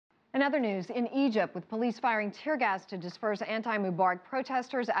In other news, in Egypt, with police firing tear gas to disperse anti-Mubarak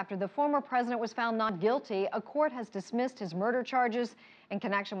protesters after the former president was found not guilty, a court has dismissed his murder charges in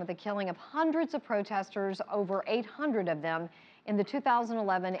connection with the killing of hundreds of protesters, over 800 of them, in the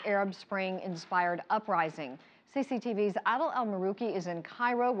 2011 Arab Spring-inspired uprising. CCTV's Adel Mahrouky is in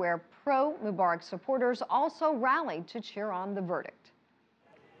Cairo, where pro-Mubarak supporters also rallied to cheer on the verdict.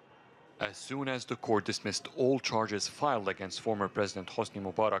 As soon as the court dismissed all charges filed against former President Hosni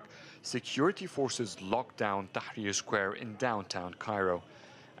Mubarak, security forces locked down Tahrir Square in downtown Cairo.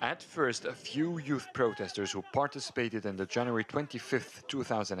 At first, a few youth protesters who participated in the January 25,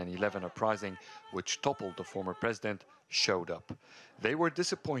 2011 uprising, which toppled the former president, showed up. They were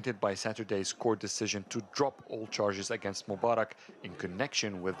disappointed by Saturday's court decision to drop all charges against Mubarak in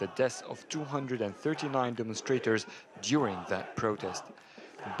connection with the deaths of 239 demonstrators during that protest.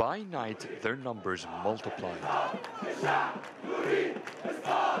 By night, their numbers multiplied.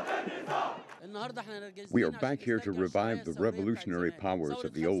 We are back here to revive the revolutionary powers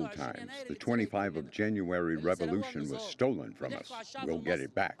of the old times. The 25 of January revolution was stolen from us. We'll get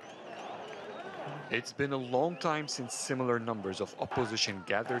it back. It's been a long time since similar numbers of opposition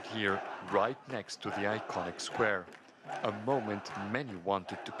gathered here, right next to the iconic square. A moment many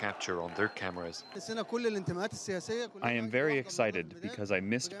wanted to capture on their cameras. I am very excited because I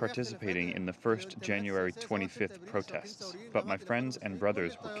missed participating in the first January 25th protests, but my friends and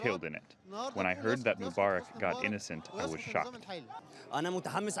brothers were killed in it. When I heard that Mubarak got innocent, I was shocked.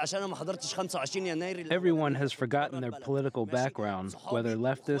 Everyone has forgotten their political background, whether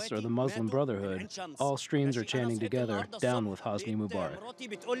leftist or the Muslim Brotherhood. All streams are chanting together, down with Hosni Mubarak.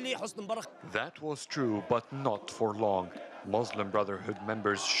 That was true, but not for long. Muslim Brotherhood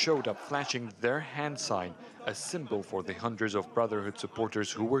members showed up flashing their hand sign, a symbol for the hundreds of Brotherhood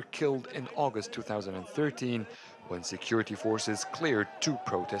supporters who were killed in August 2013 when security forces cleared two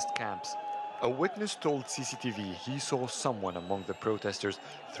protest camps. A witness told CCTV he saw someone among the protesters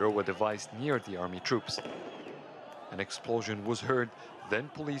throw a device near the army troops. An explosion was heard, then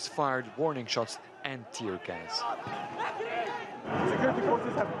police fired warning shots and tear gas. Security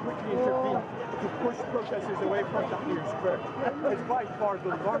forces have quickly intervened to push protesters away from Tahrir Square. It's by far the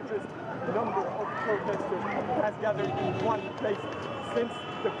largest number of protesters has gathered in one place since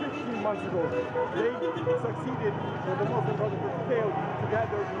the 15 months ago. They succeeded, when the Muslim Brotherhood failed to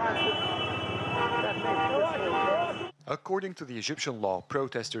gather masses that make this. According to the Egyptian law,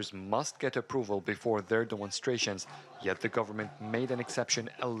 protesters must get approval before their demonstrations, yet the government made an exception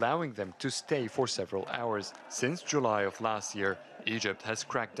allowing them to stay for several hours. Since July of last year, Egypt has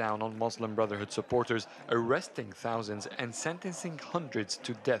cracked down on Muslim Brotherhood supporters, arresting thousands and sentencing hundreds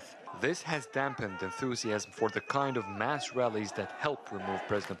to death. This has dampened enthusiasm for the kind of mass rallies that helped remove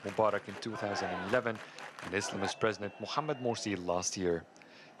President Mubarak in 2011 and Islamist President Mohammed Morsi last year.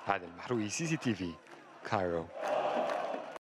 Adel, CCTV, Cairo.